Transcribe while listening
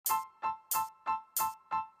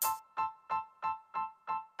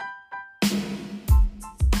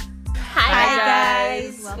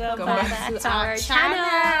Welcome back to our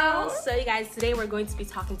channel. So you guys, today we're going to be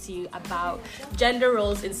talking to you about gender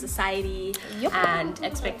roles in society and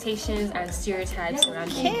expectations and stereotypes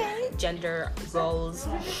surrounding gender roles.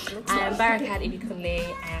 I'm Barakat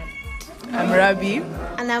Ibikunle and I'm Rabi.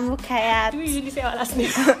 And I'm Rukayat. do we usually say our last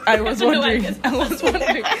name? I was wondering.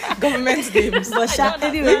 Government names. Anyways,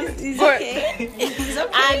 it's okay. It's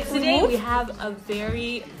okay. And today we have a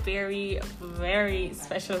very, very, very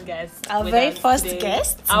special guest. Our with very us first today.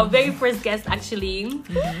 guest. Our very first guest, actually.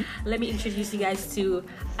 Let me introduce you guys to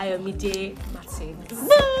Ayomide Martin.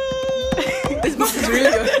 This box is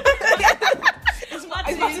really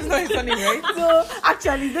This box is not funny, right? So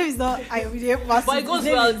actually, there is not Ayomide Martin. But it goes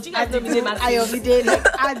well. Do you guys know Mide Martin? Ayomide, like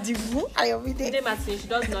Adimu Ayomide. Mide Martin, she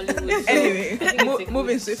does Nollywood. Anyway, I think it's a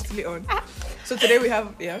moving good- swiftly on. So today we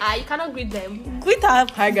have, You cannot greet them. Greet our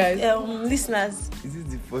Hi guys. listeners. Is this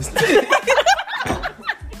the first?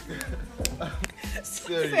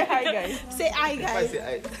 Sorry. Say hi guys. Say hi, If I guys. say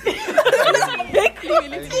I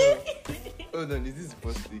know. Hold on, is this the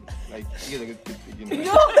first thing? Like, you guys are going to take it again.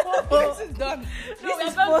 This is done. No, This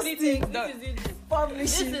is we're not posting. greeting. This is it. This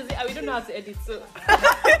Publishing. is it. And we don't know how to edit, so.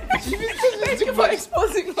 Thank you for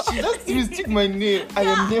exposing us. She just mistake my name. I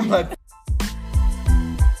am named at.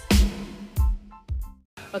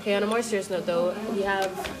 Okay, on a more serious note though, we have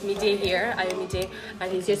Mide here, Ayomide,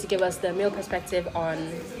 and he's here to give us the male perspective on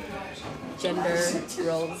gender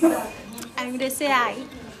roles. I'm going to say hi.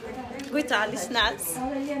 Greet our listeners.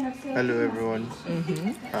 Hello, everyone.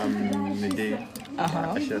 I'm Mide.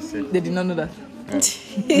 I shall say. They did not know that.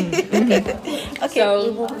 Okay.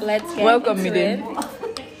 So let's get Welcome, into Mide. it.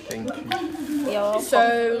 Thank you. You're welcome.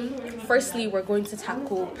 So, firstly, we're going to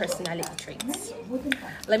tackle personality traits.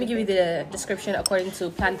 Let me give you the description according to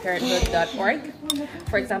PlannedParenthood.org.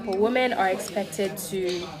 For example, women are expected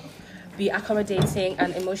to be accommodating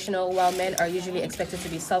and emotional, while men are usually expected to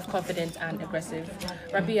be self-confident and aggressive.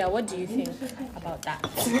 Rabia, what do you think about that?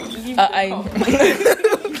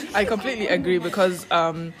 I completely agree because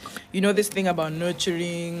you know this thing about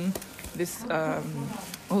nurturing this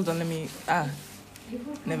hold on, let me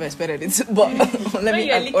never expected it, but let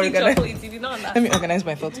me organize. let me organize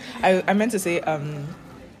my thoughts. I meant to say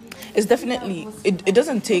it's definitely it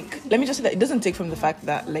doesn't take, let me just say that it doesn't take from the fact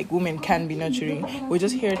that like women can be nurturing. We're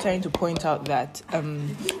just here trying to point out that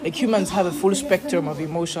like humans have a full spectrum of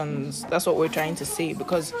emotions. That's what we're trying to say,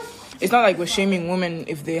 because it's not like we're shaming women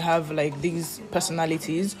if they have like these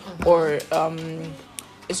personalities, or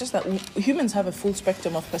it's just that humans have a full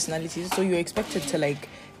spectrum of personalities, so you're expected to like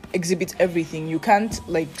exhibit everything. You can't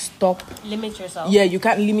like stop, Limit yourself. yeah, you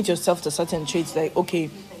can't limit yourself to certain traits. Like, okay,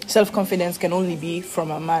 self-confidence can only be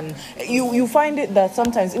from a man. You find it that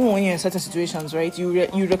sometimes, even when you're in certain situations, right,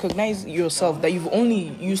 you recognize yourself that you've only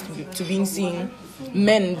used to being seen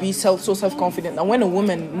men be so self-confident, and when a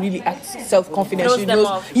woman really acts self-confident, Throws she them knows,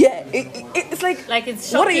 off. yeah, it's like it's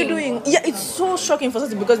shocking. what are you doing? Yeah, it's so shocking for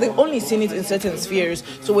certain, because they've only seen it in certain spheres.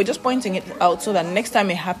 So we're just pointing it out so that next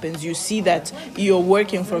time it happens, you see that you're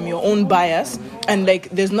working from your own bias, and like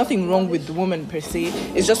there's nothing wrong with the woman per se.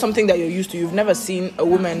 It's just something that you're used to. You've never seen a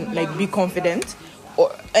woman like be confident.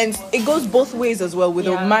 And it goes both ways as well with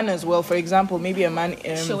a man as well. For example, maybe a man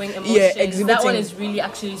showing emotions. yeah, exhibiting. That one is really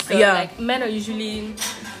actually so. Yeah. Like men are usually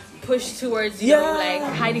pushed towards you know, like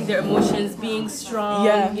hiding their emotions, being strong.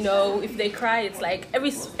 Yeah. You know, if they cry, it's like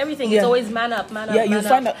everything Yeah. is always man up. Yeah, you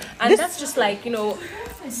find out and this- that's just like, you know,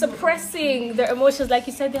 suppressing their emotions. Like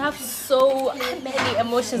you said, they have so many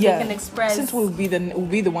emotions they can express. Since we'll be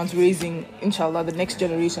the ones raising, inshallah, the next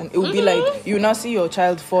generation, it will be like you now see your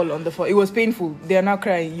child fall on the floor. It was painful. They are now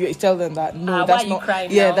crying. You tell them that no, that's why not. you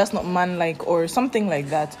crying Yeah, now? that's not man-like, or something like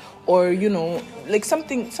that, or you know, like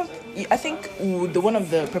something. I think one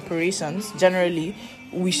of the preparations generally.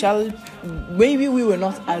 Maybe we were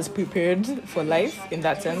not as prepared for life in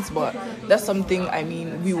that sense, but that's something, I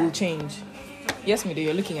mean, we will change. Yes, Mide,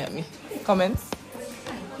 you're looking at me. Comments?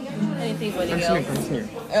 Anything for the girls.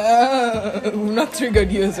 We've not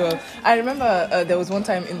triggered you as well. I remember there was one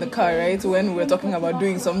time in the car, right, when we were talking about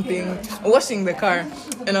doing something, washing the car,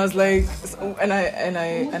 and I was like, and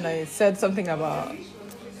I said something about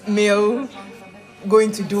male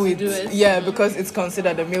going to do it. Yeah, because it's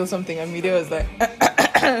considered a male something, and Mide was like,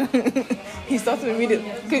 he started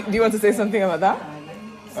immediately. Do you want to say something about that?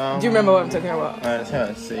 Do you remember what I'm talking about? That's how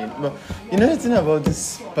I say it. But you know the thing about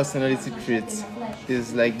this personality trait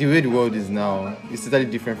is like the way the world is now. It's totally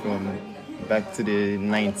different from back to the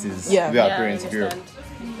 90s where our parents grew up.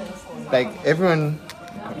 Like everyone,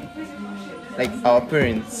 like our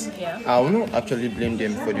parents, I will not actually blame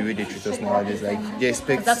them for the way they treat us nowadays. Like they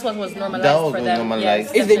expect That's what was normalized that was for what them.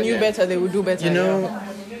 normalized. If they knew better, they would do better. You know,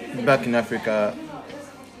 back in Africa,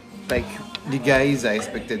 like the guys are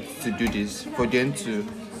expected to do this for them to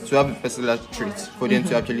have a particular trait, for them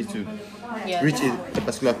to actually to reach a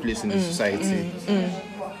particular place in the society.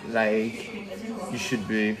 Like you should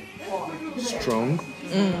be strong,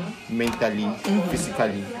 mentally,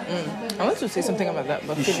 physically. I want to say something about that,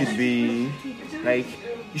 but you should be like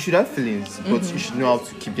you should have feelings, but you should know how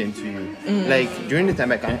to keep them to you. Like during the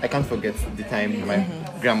time, I can't forget the time my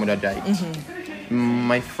grandmother died.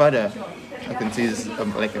 My father, I can say, is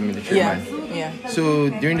like a military man. Yeah. So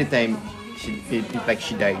during the time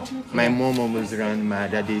she died, my mom almost ran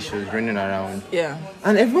mad that day. She was running around. Yeah.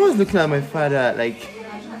 And everyone was looking at my father like,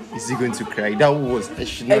 is he going to cry? That was I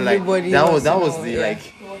should know, like that was the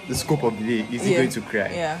like the scope of the day. Is he going to cry?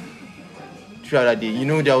 Yeah. Throughout that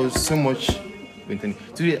day, there was so much. To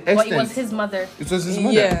the extent, but it was his mother. It was his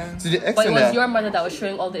mother. Yeah. To the extent but it was your mother that was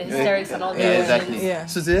showing all the hysterics and all the emotions. Exactly. Yeah.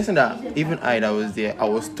 So to the extent that even I that was there, I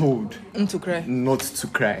was told to cry. Not to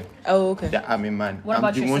cry. Oh, okay. That I'm a man. What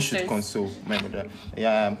about the your one sisters? should console my mother.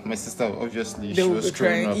 Yeah, my sister obviously They she will was be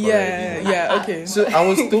crying crying. up already. Yeah, okay. So I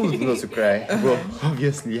was told not to cry, but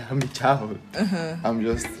obviously I'm a child. I'm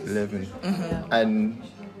just 11, and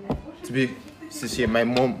to be sincere,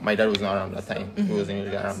 my dad was not around that time. He wasn't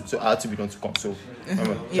really around, so I had to be done to console. So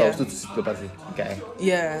I was told to sit up as a guy.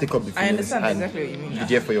 Yeah. Take up the feelings. I understand and exactly what you mean. be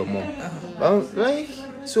there for your mom.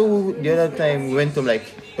 So the other time we went home like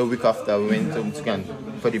a week after we went home to go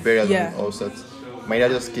for the burial and all sorts. My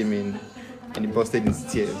dad just came in and he busted into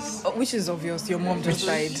tears. Which is obvious. Your mom just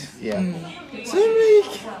died. Yeah. So I'm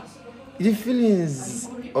like, the feelings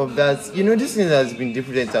of that, this thing has been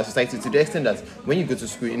different in our society to the extent that when you go to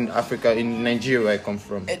school in Africa, in Nigeria where I come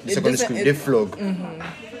from, the secondary school, they flog.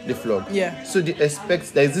 They flog. Yeah. So they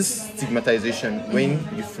expect, there's this stigmatization when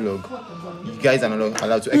you flog. You guys are not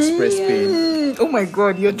allowed to express pain. Oh my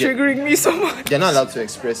god, you're triggering me so much. They're not allowed to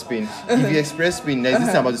express pain. If you express pain, there's this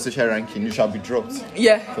thing about the social ranking, you shall be dropped.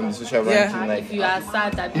 Yeah. From the social ranking. Like, if you are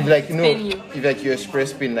sad that if you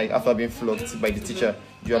express pain like after being flogged by the teacher,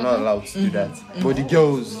 you are not allowed to do that. But the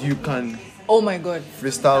girls, you can. Oh my god.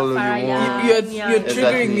 Freestyle all you want. You're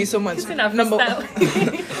triggering me so much.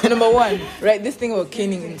 Number one, right? This thing about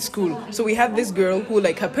caning in school. So we had this girl who,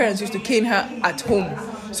 like, her parents used to cane her at home.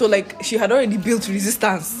 So, like, she had already built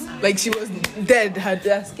resistance. Like, she was dead.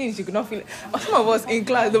 Her skin, she could not feel it. Some of us in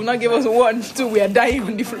class, they would not give us 1, 2. We are dying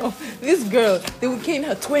on the floor. This girl, they would cane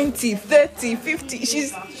her 20, 30, 50.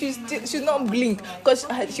 She's not blink because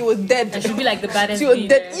she was dead. And she'd be like the baddest. She was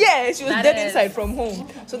dead. Yeah, she was dead inside from home.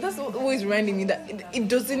 So that's what always reminding me that it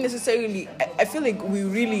doesn't necessarily. I feel like we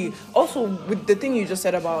really also with the thing you just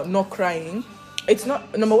said about not crying. It's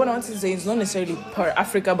not, number one, I want to say it's not necessarily per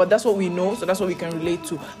Africa, but that's what we know, so that's what we can relate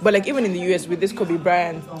to. But like even in the US with this Kobe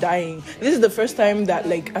Bryant dying, this is the first time that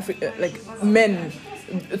like men,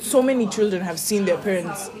 so many children have seen their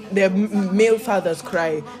parents, their male fathers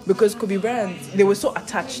cry because Kobe Bryant, they were so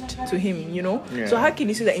attached to him, Yeah. So how can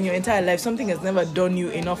you say that in your entire life something has never done you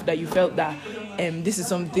enough that you felt that this is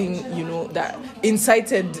something, that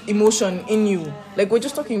incited emotion in you? Like we're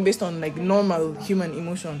just talking based on like normal human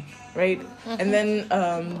emotion, right? And then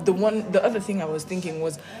the other thing I was thinking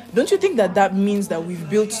was, don't you think that means that we've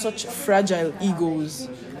built such fragile egos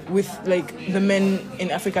with like the men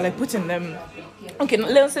in Africa, like putting them, okay,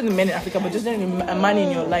 let's say the men in Africa, but just a man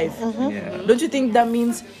in your life. Yeah. Don't you think that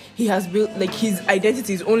means he has built, like, his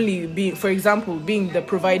identity is only being, for example, being the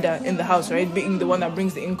provider in the house, right? Being the one that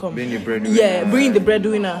brings the income. Being the breadwinner. Yeah, bringing the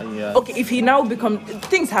breadwinner. Yeah. Okay, if he now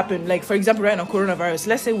things happen, like, for example, right now, coronavirus,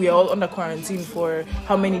 let's say we are all under quarantine for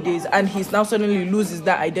how many days, and he's now suddenly loses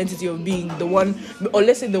that identity of being the one, or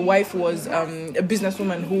let's say the wife was a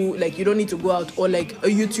businesswoman who, like, you don't need to go out, or like a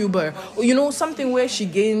YouTuber, or, something where she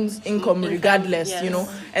gains income regardless, yes.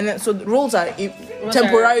 And then, so the roles are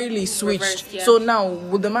temporarily switched. Reversed, yeah. So now,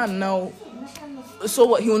 with the man now, so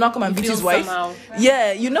what, he will not come and beat his wife? Somehow.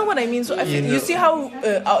 Yeah, you know what I mean? So you see how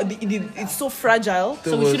it's so fragile.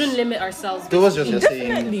 So we shouldn't limit ourselves. There was just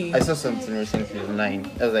saying, I saw something recently online.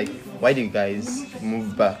 I was like, why do you guys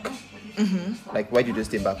move back? Mm-hmm. Like, why do they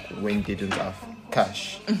stay back when they don't have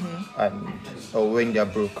cash? Mm-hmm. or when they're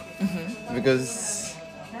broke? Mm-hmm. Because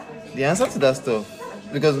the answer to that stuff,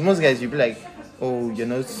 because most guys, you'll be like, oh, you're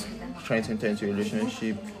not trying to enter into a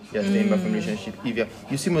relationship, you're staying back from a relationship.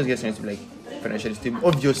 If you see most guys trying to be like financially stable,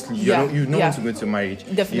 obviously you don't want to go into marriage.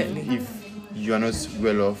 Definitely. If you are not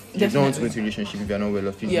well off, you don't want to go into a relationship if you are not well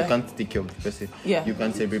off. You can't take care of the person. Yeah. You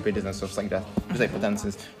can't celebrate birthdays and stuff like that. Just like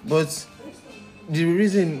importance. But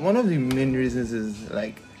one of the main reasons is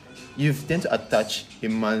like you tend to attach a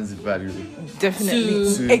man's value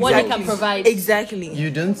definitely to what he can provide. Exactly. You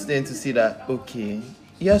don't tend to see that, okay,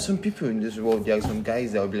 yeah, some people in this world, there are some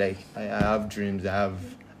guys that will be like, I have dreams, I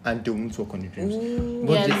and they won't work on the dreams.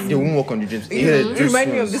 But they won't work on the dreams. You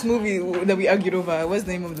remind me of this movie that we argued over. What's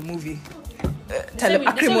the name of the movie?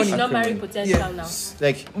 Acrimony. Should not marry potential now.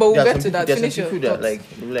 Like, but we'll get to that. There are Finish some people your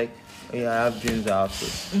that like, yeah, I have dreams, I have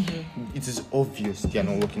thoughts. It is obvious they are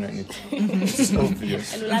not working on it. It is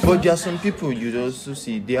obvious. But there are some people you also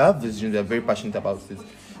see, they have these dreams, they're very passionate about it.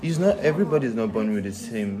 It's not, everybody is not born with the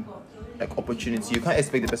same like opportunity. You can't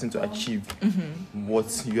expect the person to achieve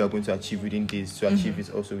what you are going to achieve within days, to achieve it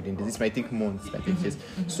also within days. This might take months, it might take years.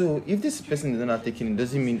 So if this person is not taking it,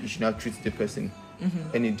 doesn't mean you should not treat the person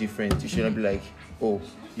any different. You should not be like, oh,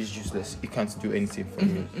 he's useless, he can't do anything for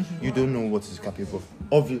me. You don't know what he's capable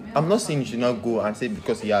of. I'm not saying you should not go and say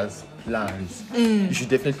because he has plans. You should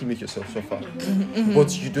definitely make yourself suffer.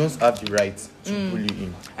 But you don't have the right to bully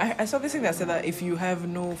him. I saw this thing that said that if you have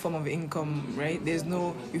no form of income, right,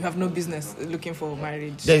 you have no business looking for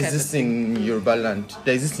marriage. There is this thing in Yoruba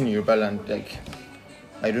land. Like,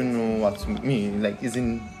 I don't know what to mean. Like, let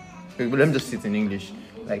me just say it in English.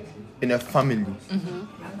 Like, in a family,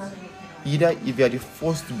 either if you are the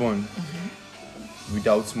firstborn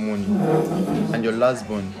without money and your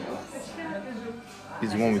lastborn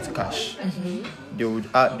is one with cash, they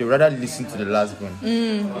would rather listen to the lastborn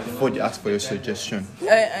before they ask for your suggestion.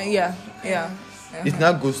 It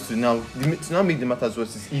now goes to to now make the matters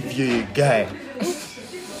worse is if you're a guy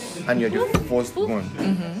and you're the firstborn.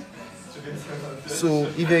 So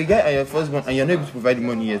if you're a guy and you're firstborn and you're not able to provide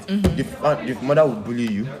money yet, the mother will bully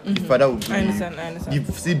you, the father will bully you. I understand.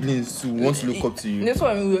 The siblings who want to look up to you. That's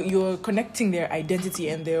why you're connecting their identity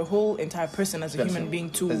and their whole entire person as a human being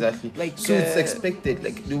to like. So it's expected,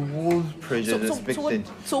 like the whole pressure is expected.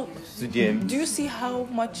 So to them. Do you see how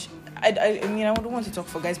much? I mean, I don't want to talk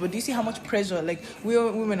for guys, but do you see how much pressure? Like we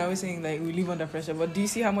women are always saying, like we live under pressure, but do you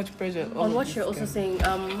see how much pressure? On what you're also saying,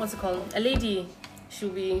 what's it called? A lady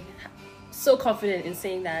should be so confident in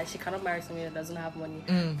saying that she cannot marry somebody that doesn't have money.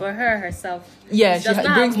 But her herself, she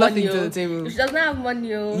brings nothing to the table. She doesn't have money,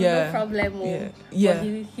 no problem. But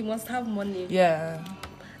he must have money. Yeah.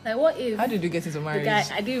 Like, what if? How did you get into marriage? The guy,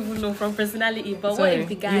 I didn't even know from personality, but what if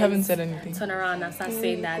the guy you haven't said anything? Turn around and start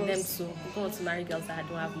saying that them too don't want to marry girls that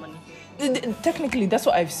don't have money? Technically, that's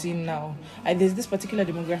what I've seen now. There's this particular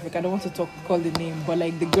demographic. I don't want to call the name, but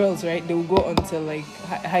like the girls, right? They will go until like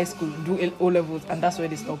high school, do O levels, and that's where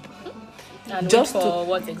they stop. And just for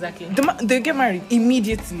what exactly? They get married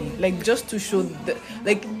immediately, like just to show that,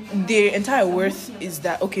 like their entire worth is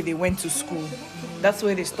that okay, they went to school. That's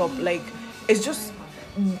where they stop. Like it's just.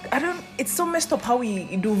 It's so messed up how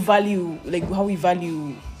we do value, like how we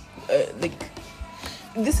value, like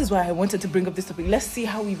this is why I wanted to bring up this topic. Let's see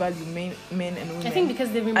how we value men and women. I think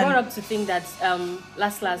because they've been brought up to think that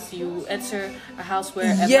last you enter a house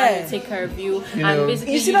where a man will take care of you, and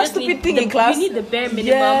basically you see that stupid thing in class. You need the bare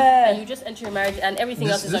minimum, and you just enter your marriage, and everything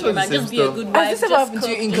else is on your man. Just be a good wife. Has this ever happened to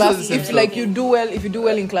you in class? If like you do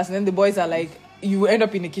well in class, and then the boys are like, you end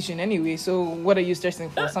up in the kitchen anyway, so what are you stressing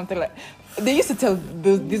for? Something like they used to tell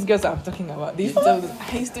these girls that I'm talking about. They used to tell them,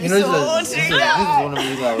 I used to be so this is one of the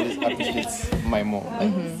reasons I always appreciate my mom.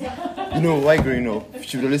 Like, you know, why growing up,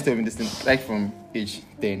 she would always tell me this thing, like from age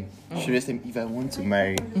 10. She would always tell me, if I want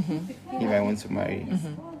to marry,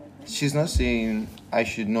 she's not saying I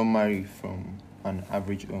should not marry from an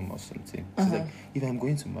average home or something. She's like, if I'm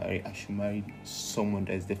going to marry, I should marry someone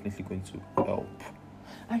that is definitely going to help.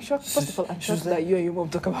 I'm shocked. First of all, I'm shocked that you and your mom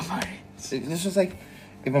talk about marriage. It's just like,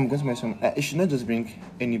 if I'm going to marry someone, I should not just bring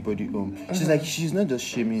anybody home. She's like, she's not just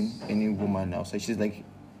shaming any woman outside. She's like,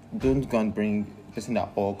 don't go and bring a person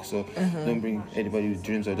that walks, or don't bring anybody with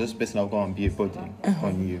dreams, or just person that will go and be a burden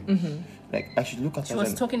on you. Like, I should look at her. She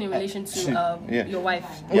was talking in relation to your wife.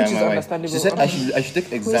 Which is understandable. She said I should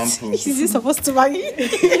take example. Is he supposed to marry?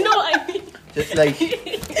 No, I mean. Just like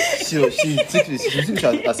she took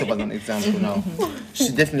herself as an example now.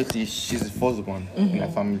 She's the first one in her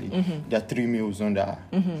family. There are 3 males under her,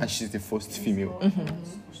 and she's the first female.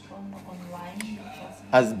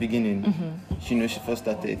 As the beginning, she first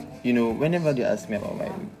started. Whenever they ask me about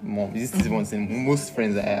my mom, this is one thing most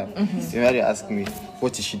friends I have. Whenever they ask me,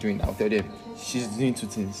 what is she doing? I'll tell them, she's doing 2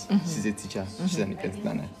 things. She's a teacher, she's an event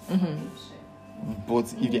planner.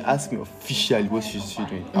 But if they ask me officially what she's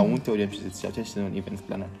doing, I won't tell them she's a teacher. I'll tell she's an event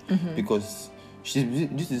planner. Because she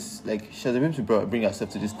has been able to bring herself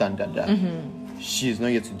to this standard that she is not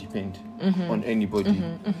yet to depend on anybody,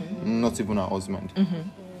 not even her husband.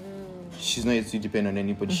 She's not yet to depend on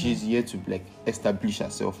anybody. She's here to establish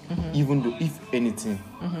herself. Even though if anything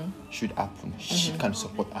should happen, she can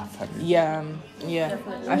support her family. Yeah.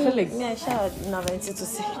 I feel like I should not have anything to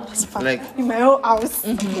say. Like in my own house,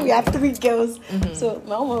 we have 3 girls. So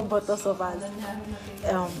my mom brought us up as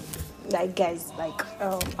like guys, like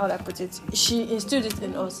how do I put it? She instilled it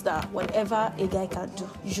in us that whatever a guy can do,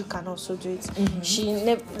 you can also do it. She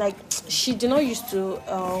never she did not used to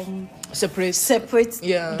separate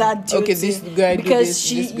that duty. Okay, this guy because do this,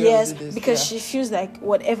 she this girl do this. because she feels like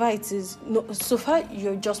whatever it is, no, so far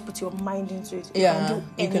you just put your mind into it.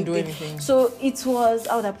 You can do anything. So it was,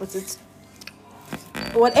 how would I put it?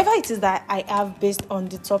 Whatever it is that I have based on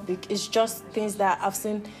the topic, it's just things that I've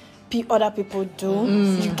seen other people do.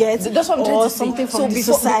 You get that's what I'm trying or to something say. from the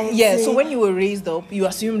society. Yeah, so when you were raised up, you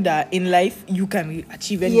assumed that in life you can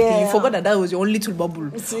achieve anything. You forgot that was your own little bubble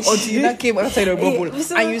until you that came outside the bubble.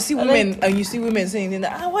 And you see women saying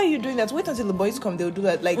that, why are you doing that? Wait until the boys come, they'll do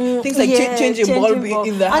that. Like things like changing bulb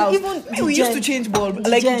in the house. Even we used to change bulb,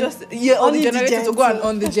 like just or the generator to go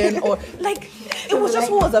on the gen, or like it was just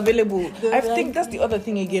what was available. I think that's the other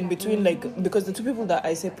thing again between because the two people that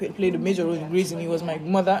I say played a major role in raising me was my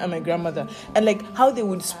mother and my grandmother, and like how they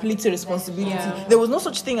would split the responsibility. There was no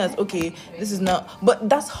such thing as this is now, but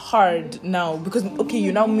that's hard now because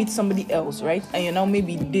you now meet somebody else, right? And you're now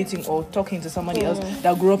maybe dating or talking to somebody else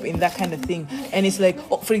that grew up in that kind of thing, and it's like,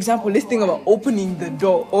 for example, let's think about opening the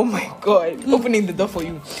door. Oh my god, opening the door for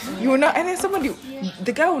you will not, and then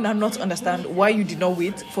the guy will not understand why you did not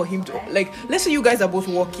wait for him to, like, let's say you guys are both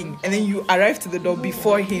walking and then you arrive to the door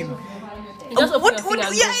before him. What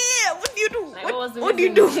do you do? Like, what do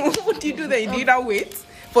you do? What do you do then? Do you not wait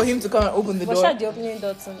for him to come and open the door? What's the opening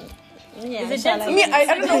door to me? Yeah, is it me? I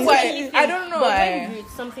don't know why. I don't know why. When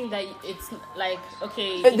it's something that it's like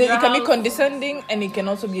it can be condescending and it can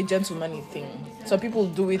also be a gentleman thing. So people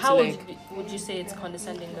do it. How would you say it's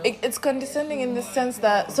condescending though? It's condescending in the sense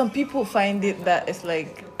that some people find it that it's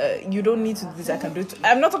like you don't need to do this. I can do it.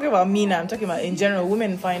 I'm not talking about me now. I'm talking about in general.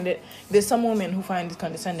 Women find it. There's some women who find it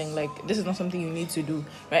condescending. Like, this is not something you need to do,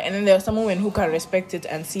 right? And then there are some women who can respect it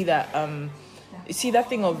and see that that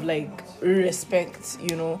thing of like respect.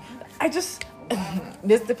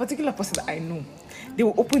 There's the particular person that I know. They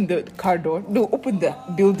will open the car door. They will open the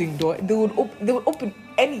building door. They will open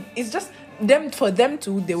any. It's just them. For them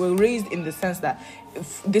too, they were raised in the sense that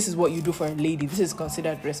if this is what you do for a lady. This is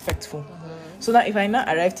considered respectful. So that if I now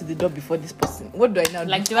arrive to the door before this person, what do I now do?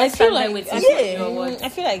 Like, do I stand there with you? I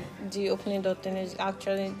feel like the opening door thing is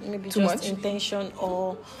actually maybe too just much? intention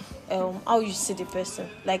or how you see the person.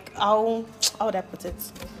 Like, how would I put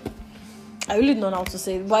it? I really don't know how to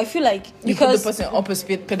say it, but I feel like you put the person up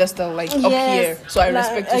a pedestal, like up here. So I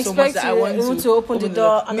respect you so much that I want to open the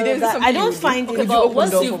door. I don't find it. Okay, but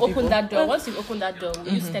once you've opened that door,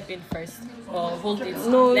 will you step in first or hold it?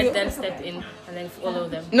 Let them step in and then follow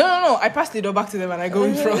them. No. I pass the door back to them and I go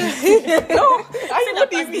in front. What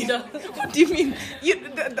do you mean? What do you mean?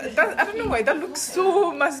 I don't know why that looks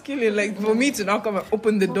so masculine. Like for me to now come and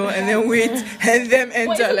open the door and then wait and them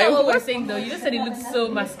enter. Isn't that what we're saying though? You just said it looks so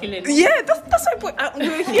masculine. Yeah, that's my point.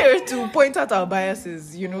 We're here to point out our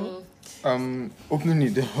biases,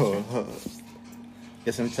 Opening the door.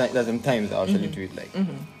 There's sometimes I actually do it like.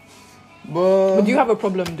 But do you have a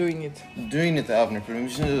problem doing it? Doing it, I have no problem.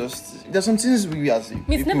 It's just, there's some things we as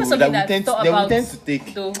people it's never something that we tend to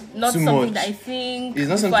take though, not too something much. that I think. It's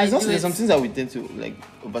not something. There's some things that we tend to like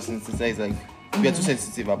oversensitize. Like we are too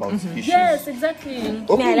sensitive about issues. Yes, exactly.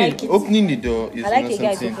 Opening the door is I like not a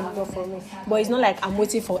guy to something. open the door for me, but it's not like I'm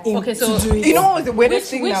waiting for him Okay, so to do it. You know what was the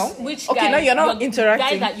weirdest thing now? Which okay, guy, now you're not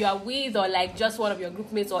interacting. Guy that you are with, or like just one of your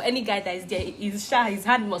group mates, or any guy that is there, his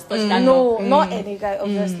hand must touch that door. No, not any guy,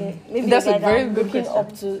 obviously. Maybe That's a guy a very that good I'm looking question.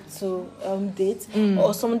 up to date,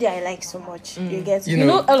 or somebody I like so much. You get, You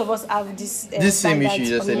know, all of us have this. This same issue you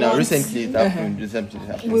just said now. Recently it happened.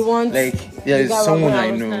 We want like there's the guy someone we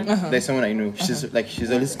I want. know. There's someone I know. She's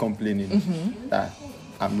always complaining that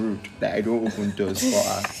I'm rude, that I don't open doors for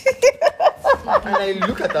her. And I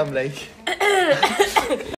look at them like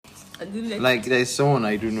there's someone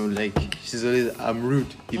I don't know, like she's always, I'm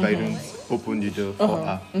rude if I don't open the door for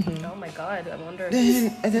her. Oh my god, I wonder.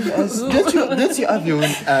 Then don't you have your own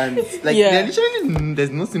hands? Like there's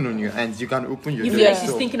nothing on your hands. You can open your You door. feel like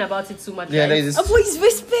she's thinking about it too much. Yeah, right? there is. Oh, it's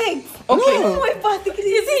respect. Okay. No, wait, but Is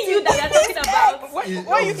it you that you're talking about? Why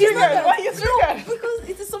are you triggered? Why are you triggered? because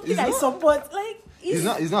it is something It's I not- support. Like It's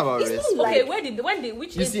not about rest. Okay,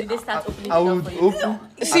 which You age see, did they start opening I the door would for you? open.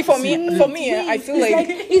 See, for me, I feel like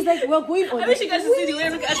it's like we're going on. I wish you guys could see the way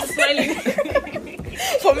look at you smiling.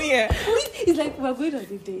 for me, It's like we're going on a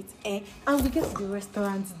date, and we get to the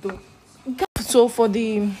restaurant door. so for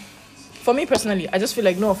me personally, I just feel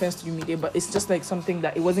like, no offense to you, Mide, but it's just like something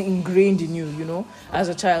that it wasn't ingrained in you, as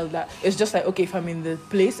a child, that it's just like, okay, if I'm in the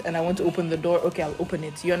place and I want to open the door, okay, I'll open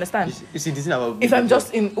it. You understand? You see, this thing about If I'm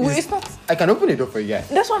just in, it's not. I can open the door for you guys.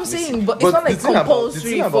 That's what I'm saying, but it's not like the thing compulsory the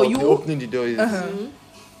thing for about you. opening the door is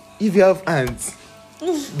if you have hands,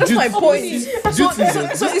 that's my point. So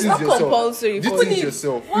it's not compulsory. Do things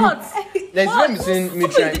yourself. What? There's one between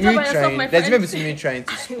me trying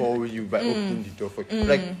to spoil you by opening the door for you.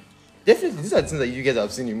 Like, definitely, these are things that you guys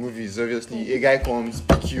have seen in movies. Obviously, a guy comes,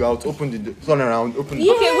 pick you out, open the door, turn around, open the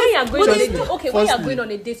door. Okay, when you're going on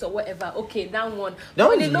a date or whatever, okay, that one.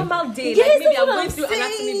 On a normal day, like maybe I'm going through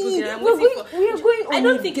anatomy book and I'm waiting for. We are going. I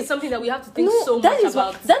don't think it's something that we have to think so much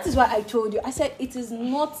about. That is why I told you. I said it is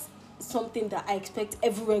not something that I expect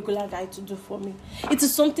every regular guy to do for me. It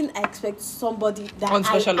is something I expect somebody that on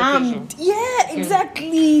special occasion. Yeah,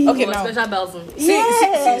 exactly. Okay, now special bells.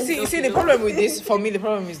 See, the problem with this for me, the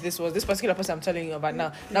problem is this particular person I'm telling you about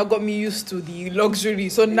now got me used to the luxury.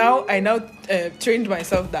 So now I trained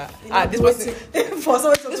myself that this person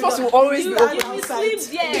will always be open outside.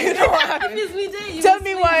 Tell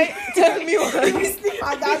me why. Tell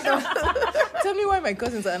me why my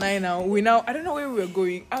cousins and I I don't know where we were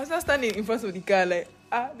going. I was not standing in front of the car like,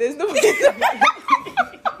 there's no place.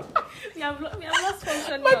 we have lost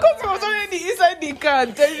function. My cousin was already inside the car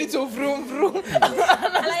and telling me to vroom vroom. Like,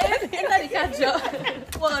 inside the car, Joe.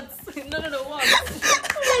 What? No, what? Oh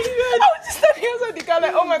my God. I was just standing outside the car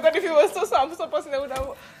like, oh my God, if it was I'm so person,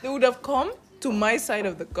 they would have come to my side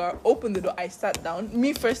of the car, open the door, I sat down,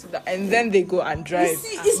 me first, and then they go and drive.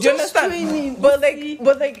 It's do you understand? Training. But I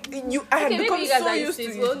had become so used to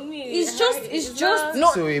it. It's just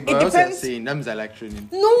no. So, it but depends. Saying that means I like training.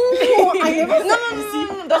 No, I never.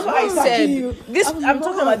 No. That's what I said. I'm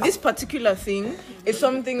talking about this particular thing. Is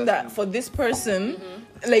something that for this person.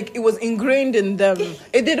 Like it was ingrained in them.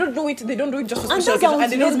 They don't do it just for special occasions,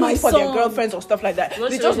 and they don't do it for their girlfriends or stuff like that.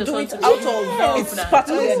 They just do it out of it's part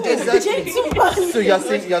of their day. So you're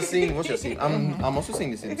saying what you're saying. I'm also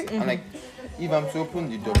saying the same thing. I'm like, if I'm to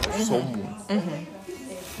open the door for someone,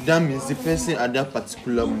 that means the person at that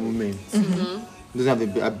particular moment doesn't have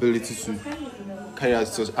the ability to carry out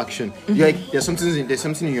such action. You're like, there's something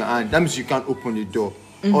in your hand. That means you can't open the door.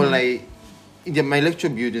 Or like. My lecture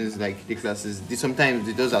buildings, like the classes, sometimes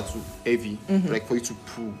the doors are too heavy, like for you to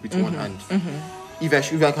pull with one hand. If I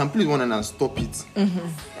can pull with one hand and stop it,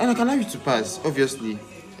 and I can allow you to pass, obviously.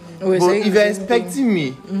 But if you're expecting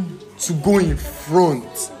me to go in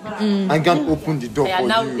front and can't open the door for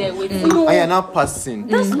you, I am now passing.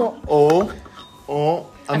 That's not. Or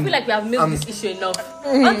I feel like we have milked this issue enough.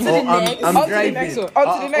 I'm driving. On to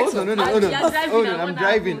the next one. Hold on. I'm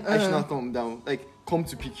driving. I should not come down. Like, come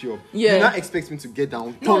to pick you up. You not expect me to get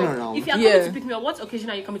down, turn around. If you're coming to pick me up, what occasion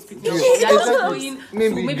are you coming to pick me up? You're just going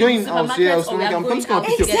maybe going out here or something. I'm coming to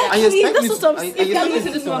pick you up. And you expect me to. If you're going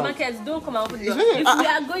to the supermarkets, don't come out with the door. If we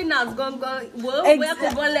are going out, go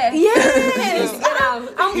left. Yes.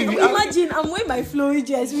 Imagine I'm wearing my flowy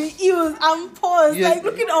dress with heels. I'm paused, like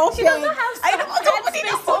looking off. She doesn't have space.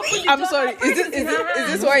 I'm sorry. Is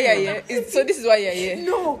this why you're here? So this is why you're here?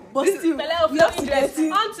 No, but still, we have to get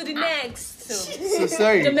it. On to the next. So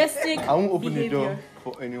sorry. Domestic I won't open the door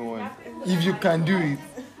for anyone. If you can do it,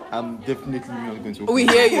 I'm definitely not going to open We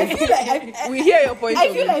hear you. We hear your point.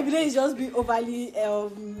 I feel like Bilal is just being overly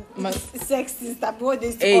sexist. That's what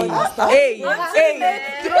they say. Hey,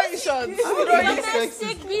 throwing shots.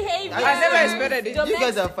 Domestic behavior. I never expected it. You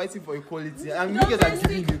guys are fighting for equality, and you guys are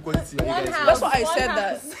giving the equality. That's why I said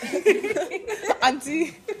that.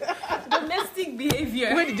 Auntie. Domestic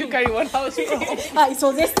behavior. Where did you carry one house from? It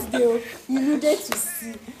was yesterday. You needed to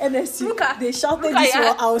see NFC. They shouted this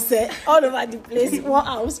one house all over the place. One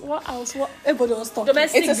house. Everybody was talking.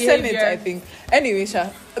 Domestic it's a behavior. Senate, I think. Anyway, Sha,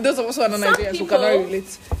 those of us who are non-Nigerians who cannot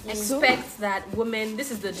relate. Expect that women. This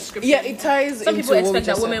is the description. Yeah, it ties. Some people expect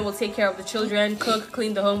that women will take care of the children, cook,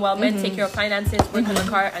 clean the home, while men take care of finances, work on the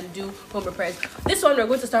car, and do home repairs. This one we're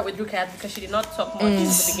going to start with Rukat because she did not talk much in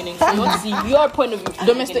the beginning. So we want to see your point of view.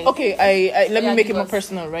 Domestic. Okay, I let me make it more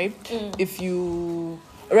personal, right? If you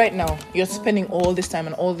right now you're spending all this time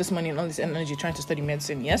and all this money and all this energy trying to study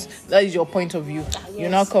medicine, yes, that is your point of view. Yes. You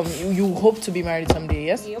now come, you hope to be married someday,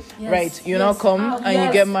 yes, yes. Right? You now come and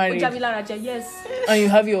you get married, yes, and you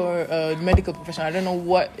have your medical profession. I don't know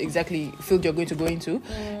what exactly field you're going to go into,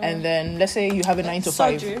 and then let's say you have a 9 to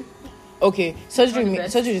 5. Okay, surgery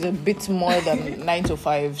is a bit more than 9 to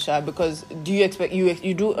 5, Sha, because do you expect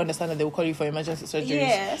you do understand that they will call you for emergency surgery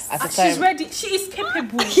at a time? She's ready. She is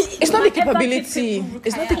capable. It's not the capability.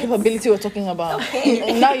 It's not the capability we're talking about.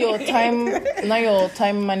 Okay. Now your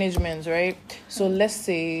time management, right? So let's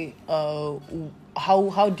say how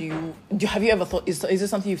do you have you ever thought is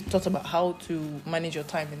this something you've thought about how to manage your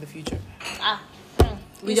time in the future?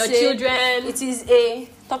 With your children. It is a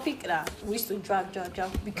topic that we used to drag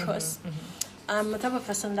because I'm the type of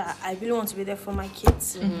person that I really want to be there for my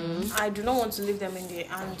kids. I do not want to leave them in the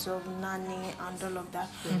hands of nanny and all of that.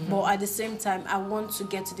 But at the same time, I want to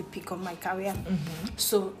get to the peak of my career.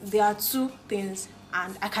 So there are two things,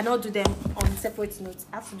 and I cannot do them on separate notes.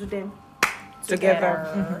 I have to do them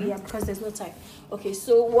together. Yeah, because there's no time. Okay,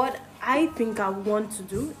 so what I think I want to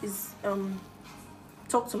do is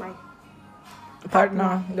talk to my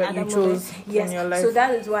partner that you chose in your life. So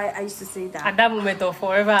that is why I used to say that. At that moment or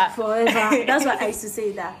forever. That's why I used to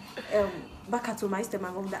say that. Back at home, I used to tell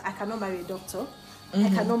my mom that I cannot marry a doctor. I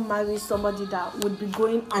cannot marry somebody that would be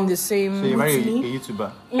going in the same. So you marry a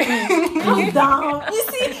YouTuber. Calm down. You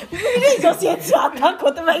see, we really just here to attack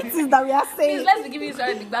whatever it is that we are saying. Please, let's give you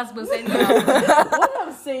the gospel saying. What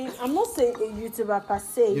I'm saying, I'm not saying a YouTuber per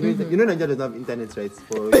se. You know Nigeria doesn't have internet rights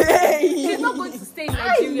for. She's not going to stay in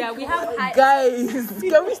Nigeria. We have guys.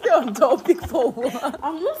 Can we stay on topic for one?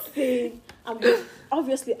 I'm not saying.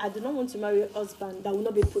 Obviously, I do not want to marry a husband that will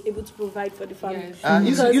not be able to provide for the family.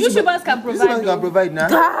 Yes. YouTubers can provide. YouTubers can provide now.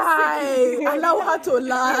 Guys, allow her to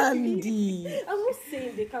land. I'm not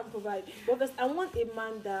saying they can't provide, but I want a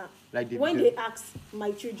man that, like when they ask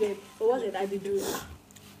my children, what did I do?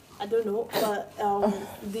 I don't know, but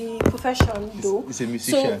the profession though. It's a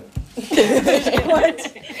musician. What?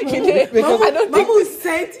 Mama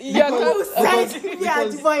said we are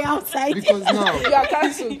the boy outside. Because now you are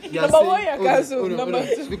cancelled. Number one, you are cancelled. Number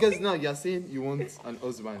two, because now you are saying you want an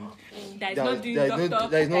husband that is not doing doctor.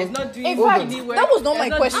 That is not doing. In fact, that was not my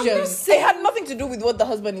question. It had nothing to do with what the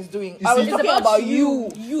husband is doing. I was talking about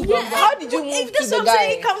you. How did you move to the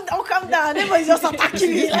guy? Calm down. Everybody's just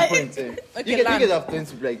attacking me. You guys have planned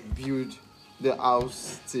to like build the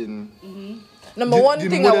house thing. Number one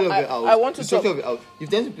thing I want to talk about. You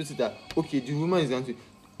tend to put it that okay, the woman is going to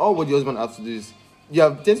all what the husband has to do is you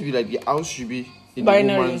have tend to be like the house should be in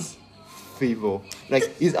binary. The woman's favor.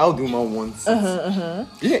 Like is how the woman wants it.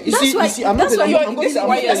 Yeah, you see, I'm not saying this is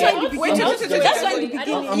why you're here. That's why in the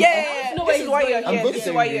beginning. Yeah, this is why you're here. This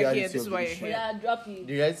is why you're here. This is why you're here. Yeah, drop it.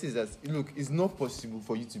 The reality is that look, it's not possible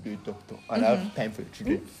for you to be a doctor and have time for your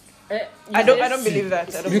children. I don't believe that.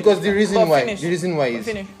 Because the reason why is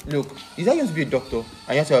look, is that you want to be a doctor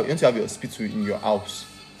and you want to have your hospital in your house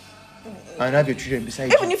and have your children beside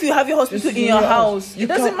you. Even if you have your hospital in your house, it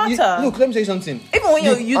doesn't matter. Look, let me tell you something. Even when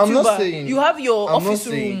you're a YouTuber, you have your office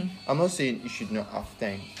room. I'm not saying you should not have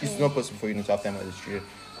time. It's not possible for you not to have time as a children.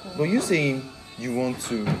 But you saying you want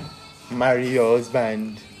to marry your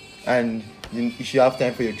husband and you should have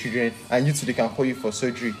time for your children and you two they can call you for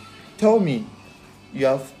surgery. Tell me.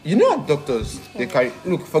 You know what doctors they carry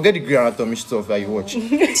look, forget the Grey Anatomy stuff that you watch.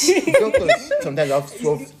 Doctors sometimes have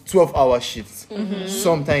 12-hour shifts.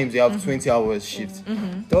 Sometimes they have 20-hour shifts.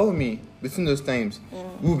 Tell me, between those times,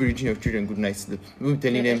 we will be reading your children good night sleep. We will be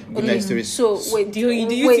telling them good night stories. So wait, do you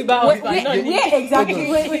YouTuber where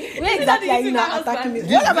exactly are you now attacking me?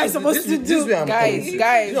 What am I supposed to do? Guys.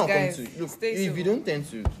 Look, if you don't tend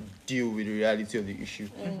to deal with the reality of the issue,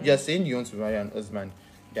 you are saying you want to marry an husband.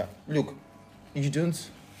 Yeah, look. You don't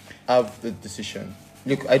have the decision.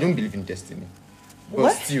 Look, I don't believe in destiny. But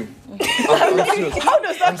what? Still. I'm serious. How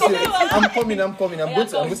does that come? I'm coming. I'm going to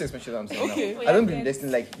explain what I'm saying now. I don't believe in destiny.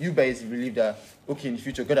 Like, you guys believe that, okay, in the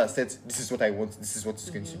future, God has said, this is what I want, this is what it's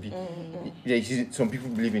going to be. Yeah, you see, some people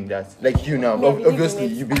believe in that. Like you now, obviously,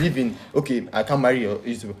 you believe in, okay, I can't marry a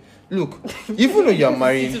YouTuber. Look, even though you're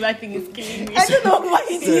marrying... I think it's killing me. I don't know where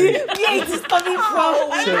it is coming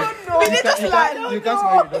from. I don't know. We didn't just land. You can't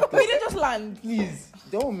marry a doctor. We didn't just land. Please.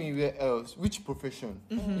 Tell me where else, which profession,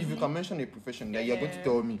 if you can mention a profession that you're going to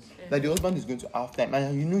tell me that the husband is going to have time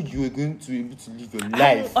and you know you are going to be able to live your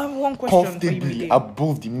life I have one question comfortably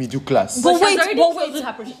above the middle class. But wait, I've chosen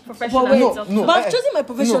my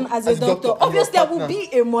profession as a doctor. Obviously, I will be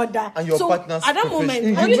a mother. And your partner's at that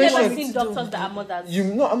moment, have you never seen doctors that are mothers?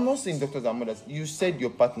 I'm not saying doctors are mothers. You said your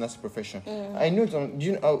partner's profession. I know. Do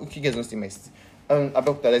you know? You guys don't see my.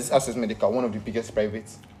 Abeokuta, there's Access Medical, one of the biggest private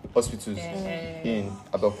hospitals in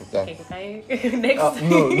Abeokuta. Okay, next.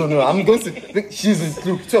 No. I'm going to look.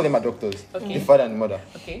 Two of them are doctors. Okay. The father and the mother.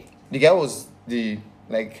 Okay. The guy was the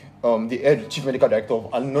head chief medical director of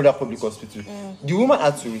another public hospital. The woman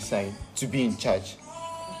had to resign to be in charge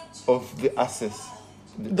of the Access.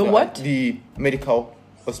 The medical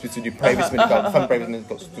hospital, the private medical, private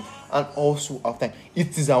medical hospital, and also after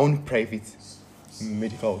it is our own private.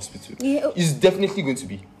 medical hospital. It's definitely going to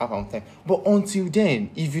be around time. But until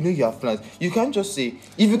then, if you know you have plans, you can't just say,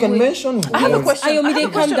 if you can mention I have a question.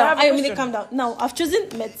 Ayomide, calm down. Now, I've chosen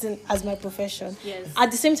medicine as my profession. Yes.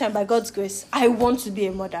 At the same time, by God's grace, I want to be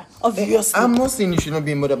a mother. Obviously. I'm not saying you should not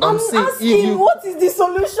be a mother, but I'm saying asking, what is the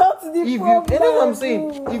solution to the problem? You know what I'm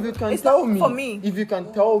saying? If you can tell me, for me. If you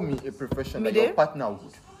can tell me a profession that your partner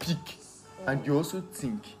would pick, and you also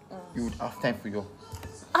think you would have time for your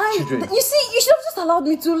children. You see, you should have just allowed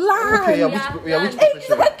me to learn. Okay, which profession?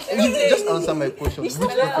 Exactly. You just answer my question. You should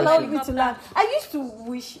have allowed me to learn. I used to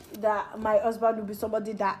wish that my husband would be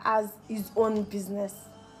somebody that has his own business.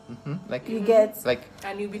 Like you get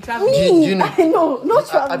and you'll be traveling. Do you know? I know, not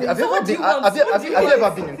traveling. Have you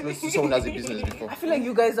ever been close to someone who has a business before? I feel like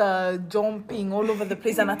you guys are jumping all over the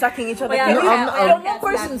place and attacking each other. One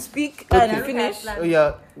person speak and finish. Have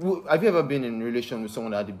you ever been in a relation with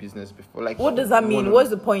someone that had a business before? Like, what does that mean? What's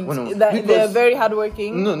the point? That they're very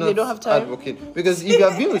hardworking. No, they don't have time. Hardworking. Because if you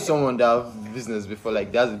have been with someone that have business before,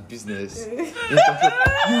 like there's a business in control,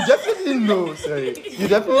 you definitely know. Sorry, you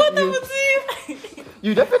definitely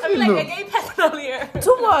know. Like a gay person here.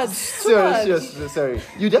 Too much. Sorry.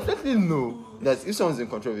 You definitely know that if someone's in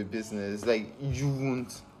control of a business, like you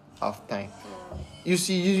won't have time. You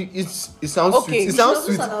see, it sounds sweet. It sounds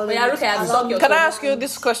sweet. Can I ask you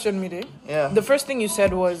this question, Mide? Yeah. The first thing you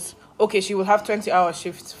said was, okay, she will have 20-hour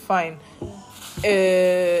shifts. Fine.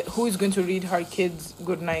 Who is going to read her kids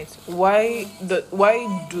good night? Why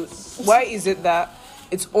is it that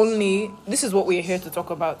it's only, this is what we're here to talk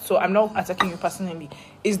about, so I'm not attacking you personally.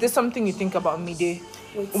 Is this something you think about, Mide?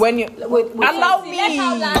 When you allow me, let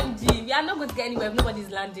her landing. We are not going to get anywhere if nobody's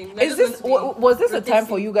landing. Was this a time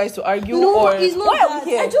for you guys to argue? No, or it's not. Why are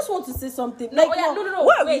we here? I just want to say something. No.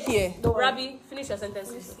 Why are we here? Rabi, finish your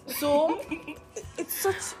sentences. So it's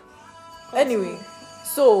such. Anyway.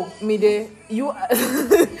 So, Mide, you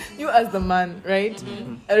as the man, right?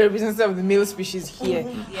 A representative of the male species here.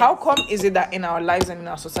 How come is it that in our lives and in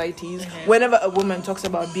our societies, whenever a woman talks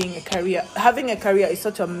about being a career, having a career is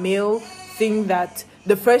such a male thing that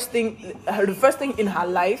the first thing in her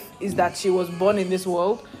life is that she was born in this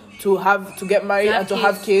world to get married and to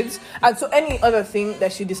have kids, and so any other thing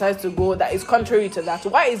that she decides to go that is contrary to that.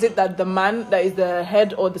 Why is it that the man that is the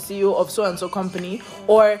head or the CEO of so and so company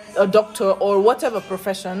or a doctor or whatever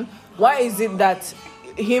profession, why is it that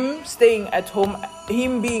him staying at home,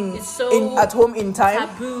 him being at home in time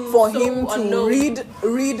for him to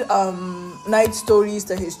read night stories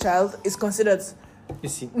to his child is considered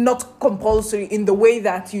not compulsory in the way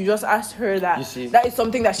that you just asked her that that is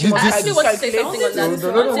something that she must calculate.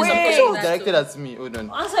 No, directed at me. Hold on.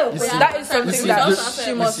 That is something that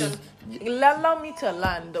she must allow me to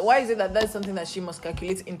land. Why is it that is something that she must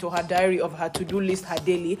calculate into her diary of her to-do list, her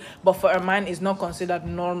daily, but for a man is not considered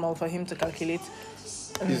normal for him to calculate?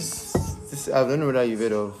 I don't know whether you've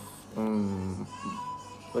heard of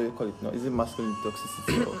what do you call it now? Is it masculine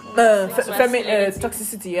toxicity?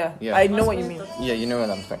 Toxicity, yeah. I know what you mean. Yeah, you know what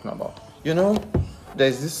I'm talking about. You know,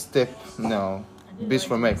 there's this step now, based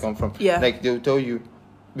from where I come from. Yeah. Like, they'll tell you,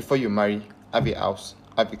 before you marry, have a house,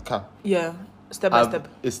 have a car. Yeah, step by step.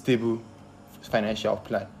 A stable financial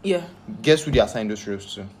plan. Yeah. Guess who they assign those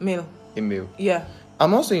roles to? Male. A male. Yeah.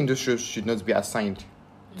 I'm not saying those roles should not be assigned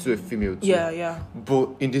to a female too. Yeah.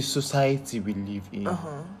 But in the society we live in,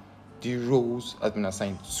 the roles have been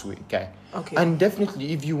assigned to a guy. Okay. And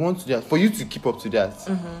definitely, if you want to do that, for you to keep up to that,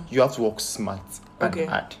 you have to work smart and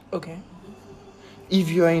hard. Okay. If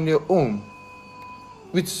you are in the home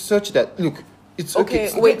with such that, look, it's okay.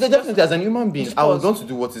 Wait, definitely, as a human being, I would want to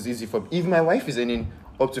do what is easy for me. If my wife is earning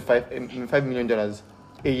up to $5 million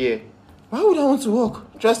a year, why would I want to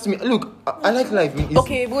work? Trust me. Look, I like life.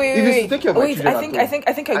 Okay, wait. I think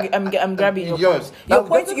I'm grabbing your point.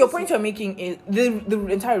 Your point you're making is the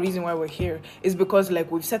entire reason why we're here is because like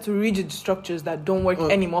we've set rigid structures that don't work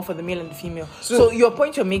anymore for the male and the female. So your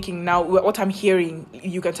point you're making now, what I'm hearing,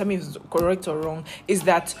 you can tell me if it's correct or wrong, is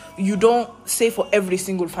that you don't say for every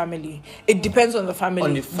single family. It depends on the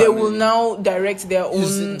family. They will now direct their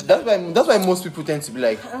own. That's why most people tend to be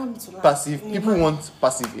like passive. People want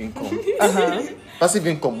passive income. Passive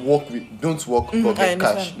income, don't work, but get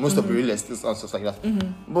cash. Most of the real estate and stuff like that.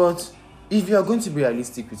 But if you are going to be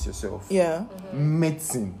realistic with yourself,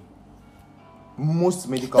 medicine, most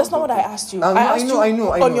medical. That's not what I asked you. I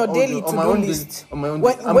know. On your daily to-do list,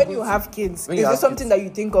 when you have kids, is this something that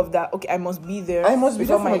you think of that? Okay, I must be there. I must be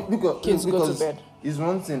before there my kids go to bed. It's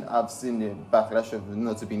one thing I've seen the backlash of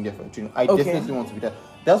not being there for children. I definitely want to be there.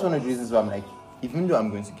 That's one of the reasons why I'm like, even though I'm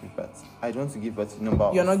going to give birth, I don't want to give birth to number.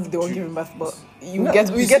 You're not the one giving birth, but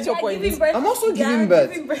we get your point. I'm also giving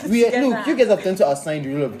birth. Look, you guys have tend to assign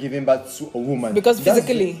the role of giving birth to a woman because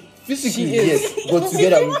physically, yes, but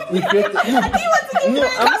together we create.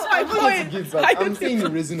 That's my point. To give birth. I'm saying the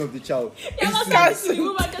raising of the child. You're not saying the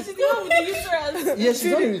woman because she's the one with the uterus. Yes,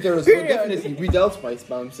 she's not in the uterus, but definitely without my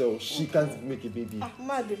sperm cell, she can't make a baby.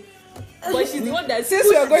 Mad. But she's the one that since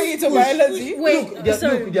we are going into biology. Look,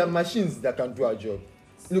 there are machines that can do our job.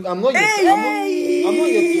 Look, I'm not here to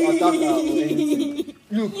attack her or anything.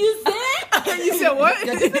 Look, you say? You say what?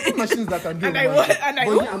 There are different machines that can do a man's job.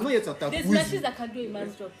 I'm not here to attack. There's machines that can do a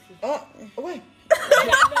man's job too. Why?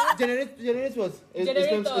 Generate what?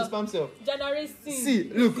 A sperm cell. Generate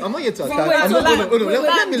See, look, I'm not here to attack. Hold on.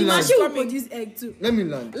 Let me land. Machine will produce egg too. Let me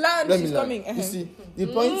land. She's coming. You see,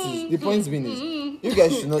 the point being is, you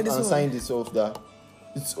guys should not assign this off that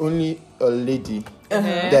it's only a lady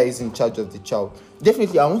that is in charge of the child.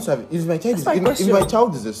 Definitely, I want to have. If my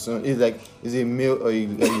child is a son, is a male or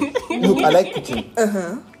look, I like cooking.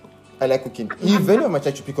 I like cooking. If any of my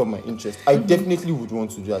child should pick up my interest, I definitely would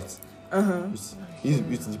want to do that.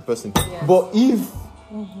 It's the person. Yeah. But if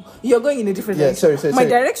you're going in a different direction. Sorry. My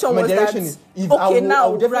direction was that. Is if I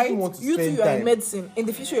now, right? Want to you two, you are in medicine. In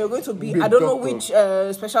the future, you're going to be. I don't know which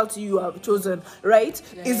specialty you have chosen. Right?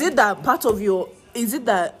 Yeah. Is it that part of your? Is it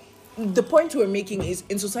that the point we're making is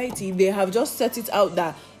in society they have just set it out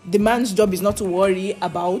that the man's job is not to worry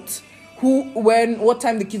about what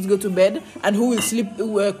time the kids go to bed and who will sleep,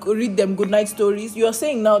 read them good night stories. You are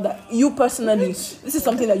saying now that you personally, this is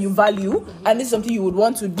something that you value and this is something you would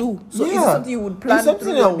want to do. So is it something you would plan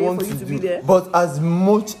through your day for you to be there? But as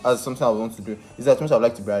much as something I want to do, is that something I would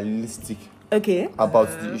like to be realistic about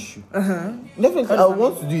the issue. Definitely, I would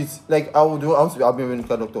want to do it. Like I'll be a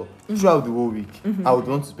medical doctor throughout the whole week. I would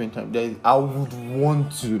want to spend time there. I would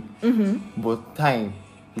want to, but time.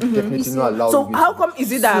 It's definitely not allowed. So how come is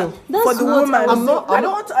it that for the woman? I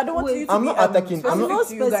don't want you to I'm not attacking. I'm not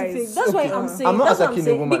specific. That's why I'm saying. I'm not attacking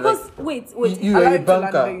a woman. Because wait. You're a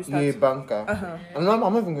banker. You're a banker. I'm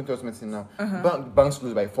not even going to ask medicine now. Banks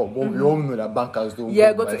close by 4. But we all know that bankers don't.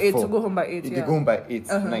 Go to 8 to go home by 8. They go home by 8,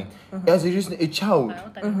 9. As a reason, a child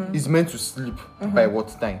is meant to sleep by what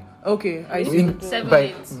time? Okay, I see. 7,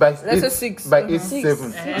 8. Let's say 6. By 8,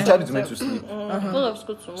 7. The child is meant to sleep. Full of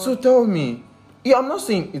school tomorrow. So tell me. Yeah, I'm not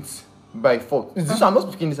saying it's by fault. I'm not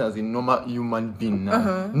speaking this as a normal human being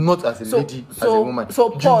now, not as a lady, as a woman. So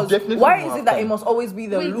pause. Why is it that it must always be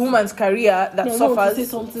the woman's career that suffers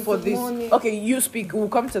for this? Morning. Okay, you speak. We'll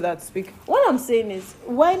come to that. Speak. What I'm saying is,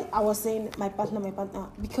 when I was saying my partner,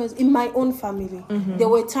 because in my own family, there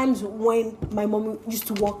were times when my mom used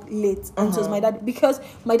to work late, and it was my dad, because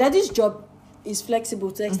my daddy's job is flexible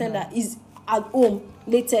to the extent that he's at home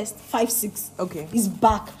latest 5-6. Okay. He's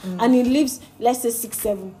back and he lives, let's say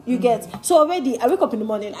 6-7. You get. So already I wake up in the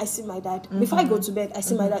morning, I see my dad. Before I go to bed, I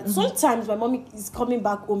see my dad. Sometimes my mommy is coming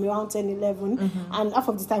back home around 10-11 and half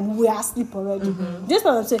of the time we are asleep already. Just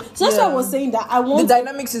what I'm saying. So that's why I was saying that I want the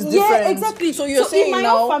dynamics is different. Yeah, exactly. So you're saying in my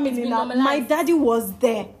own family now, my daddy was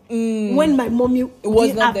there when my mommy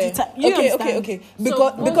was not there. Okay.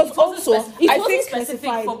 Because also I think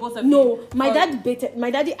specified for both of you. No, my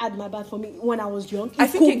daddy had my bath for me when I was young. I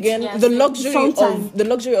think again the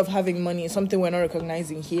luxury of having money is something we're not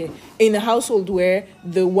recognizing here. In a household where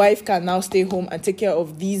the wife can now stay home and take care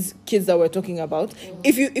of these kids that we're talking about,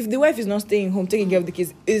 if the wife is not staying home taking care of the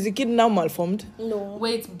kids, is the kid now malformed? No.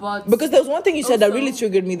 Wait, but because there was one thing you said that really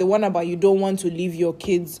triggered me, the one about you don't want to leave your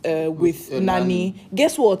kids with nanny.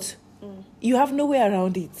 Guess what? You have no way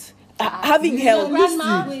around it. Having help,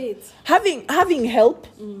 having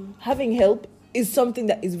help is something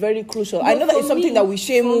that is very crucial. I know that it's something that we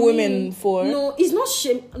shame women for. No, it's not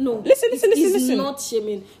shame. No, listen. It's not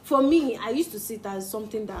shaming. For me, I used to see it as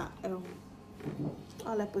something that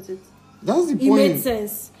how I put it. That's the point. It made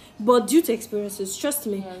sense, but due to experiences, trust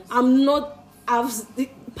me,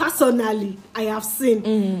 personally, I have seen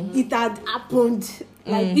it had happened.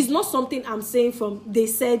 Like it's not something I'm saying from they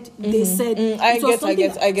said. I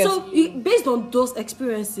get. So based on those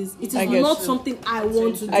experiences, it is not something I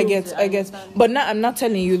want to do. I get. But now I'm not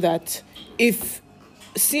telling you that if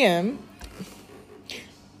CM.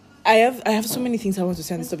 I have so many things I want to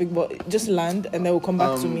say on this topic, but just land and then we'll come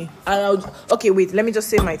back to me. And wait. Let me just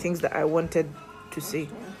say my things that I wanted to say.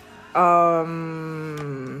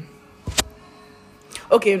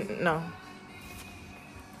 Okay, now.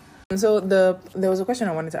 So there was a question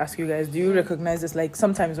I wanted to ask you guys. Do you recognize this? Like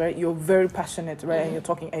sometimes, right, you're very passionate, right, and you're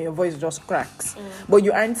talking, and your voice just cracks, but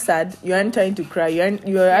you aren't sad, you aren't trying to cry,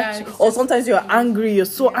 you're actually, or sometimes you're angry, you're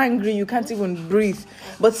so angry you can't even breathe.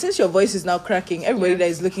 But since your voice is now cracking, everybody that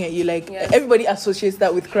is looking at you, like everybody associates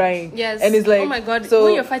that with crying. Yes, and it's like, oh my god, so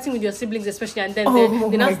when you're fighting with your siblings, especially, and then they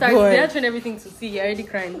now start, they're trying everything to see you're already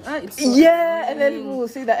crying. It's so annoying. And then people will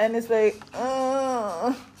see that, and it's like,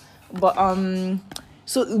 but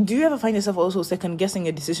So, do you ever find yourself also second guessing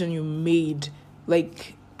a decision you made?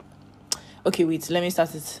 Like, okay, wait, let me start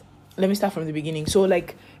from the beginning. So,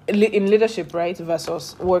 like, in leadership, right,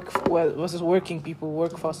 versus working people,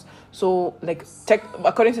 workforce. So, like,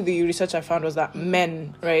 according to the research I found was that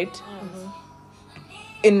men, right,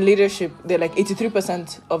 in leadership, they're like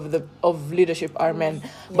 83% of leadership are men,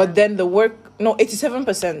 but then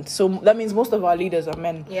 87%. So that means most of our leaders are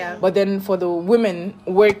men. Yeah. But then for the women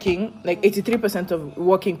working, like 83% of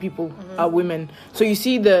working people are women. So you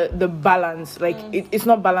see the balance, like it's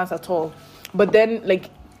not balanced at all. But then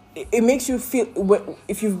like it makes you feel,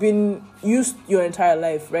 if you've been used your entire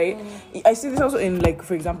life, right? I see this also in, like,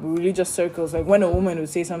 for example, religious circles. Like when a woman would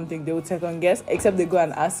say something, they would second guess, except they go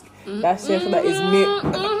and ask that chef that is male.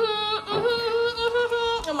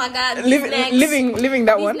 Oh my god, living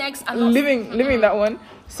that one, living that one.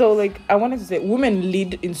 So, like, I wanted to say, women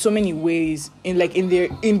lead in so many ways in their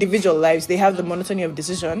individual lives. They have the monotony of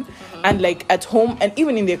decision, and like at home and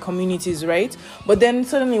even in their communities, right? But then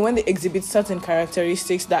suddenly, when they exhibit certain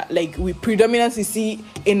characteristics that like we predominantly see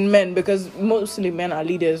in men, because mostly men are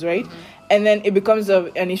leaders, right? And then it becomes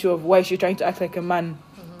an issue of why is she trying to act like a man,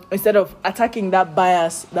 instead of attacking that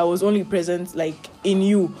bias that was only present like in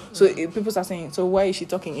you. So people start saying, so why is she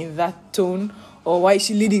talking in that tone? Or why is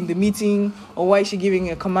she leading the meeting? Or why is she giving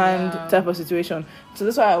a command type of situation? So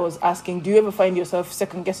that's why I was asking, do you ever find yourself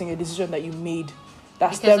second guessing a decision that you made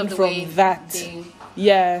that stemmed from that?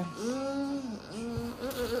 Yeah.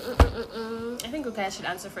 I think I should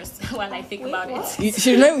answer first while I think about it. You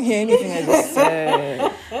should not hear anything I just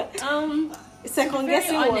said. Second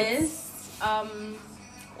guessing honest,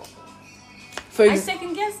 I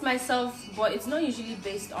second guess myself, but it's not usually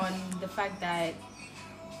based on the fact that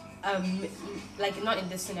like not in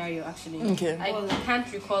this scenario actually. Okay. I can't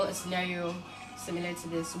recall a scenario similar to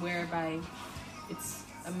this whereby it's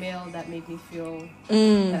a male that made me feel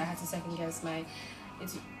that I had to second guess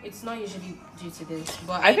it's not usually due to this,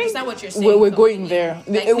 but I understand what you're saying. We're going there.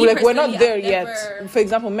 Like we're not there yet. For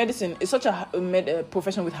example, medicine is such a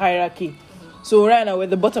profession with hierarchy. So right now we're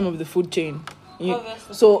at the bottom of the food chain.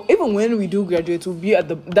 So even when we do graduate, we'll be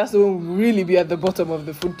that's when we'll really be at the bottom of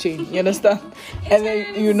the food chain. You understand? And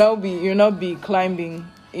then you now be climbing.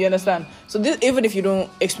 You understand? So this, even if you don't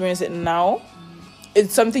experience it now,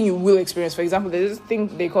 it's something you will experience. For example, there's this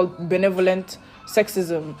thing they call benevolent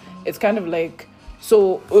sexism. It's kind of like,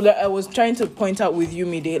 so I was trying to point out with you,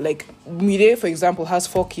 Mide, like Mide, for example, has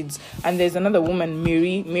 4 kids, and there's another woman,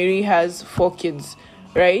 Mary has 4 kids,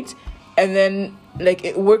 right? And then like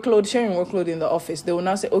sharing workload in the office, they will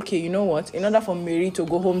now say, okay, you know what, in order for Mary to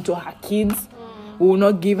go home to her kids, we will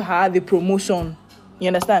not give her the promotion. You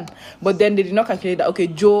understand? But then they did not calculate that, okay,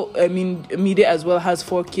 Mide as well has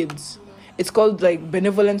 4 kids. It's called like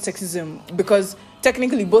benevolent sexism, because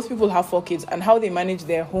technically both people have 4 kids, and how they manage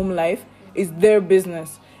their home life is their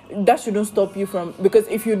business. That shouldn't stop you from, because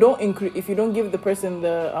if you don't give the person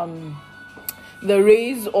the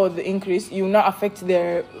raise or the increase, you will not affect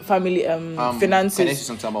their family finances,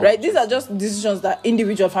 right? These are just decisions that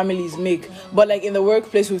individual families make, but like in the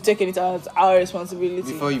workplace, we've taken it as our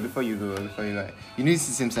responsibility. Before you go, you know, it's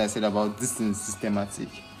the same thing I said about this thing is systematic.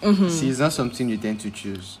 See, it's not something you tend to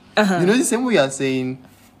choose. You know, the same way you are saying,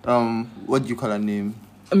 what do you call her name?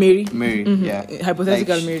 Mary, yeah,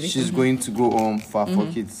 hypothetical like, Mary. She's going to go home for 4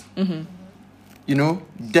 kids. You know,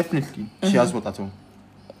 definitely she has what at home.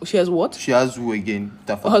 She has what? She has who again?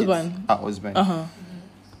 Her husband. Her husband.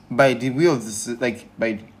 By the way of this, like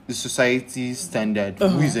by the society standard,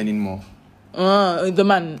 who is earning more? The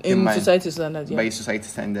man in society standard. Yeah. By society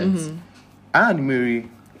standards, and Mary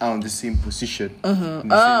are on the same position.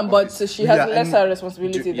 But she has lesser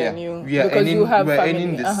responsibility than you, because you have family.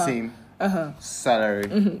 Earning the same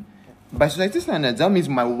salary. By society standards, that means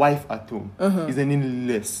my wife at home is earning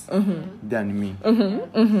less than me.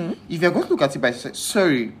 If you're going to look at it by society,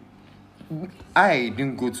 sorry, I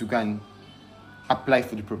didn't go to go and apply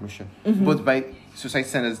for the promotion, but by society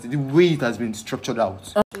standards, the way it has been structured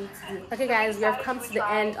out. Okay guys, we have come to the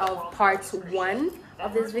end of part 1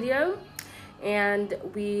 of this video, and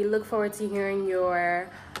we look forward to hearing your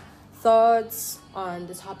thoughts on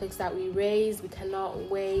the topics that we raised. We cannot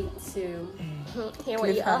wait to hear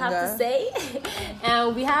what you all have to say.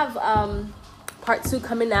 And we have part 2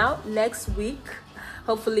 coming out next week,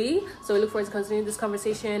 hopefully. So we look forward to continuing this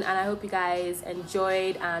conversation, and I hope you guys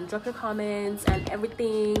enjoyed. Drop your comments and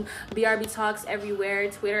everything. BRB Talks everywhere: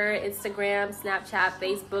 Twitter, Instagram, Snapchat,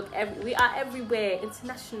 Facebook. We are everywhere,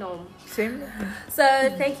 international. Same. So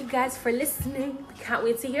thank you guys for listening. We can't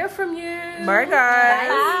wait to hear from you. Bye, guys.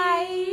 Bye.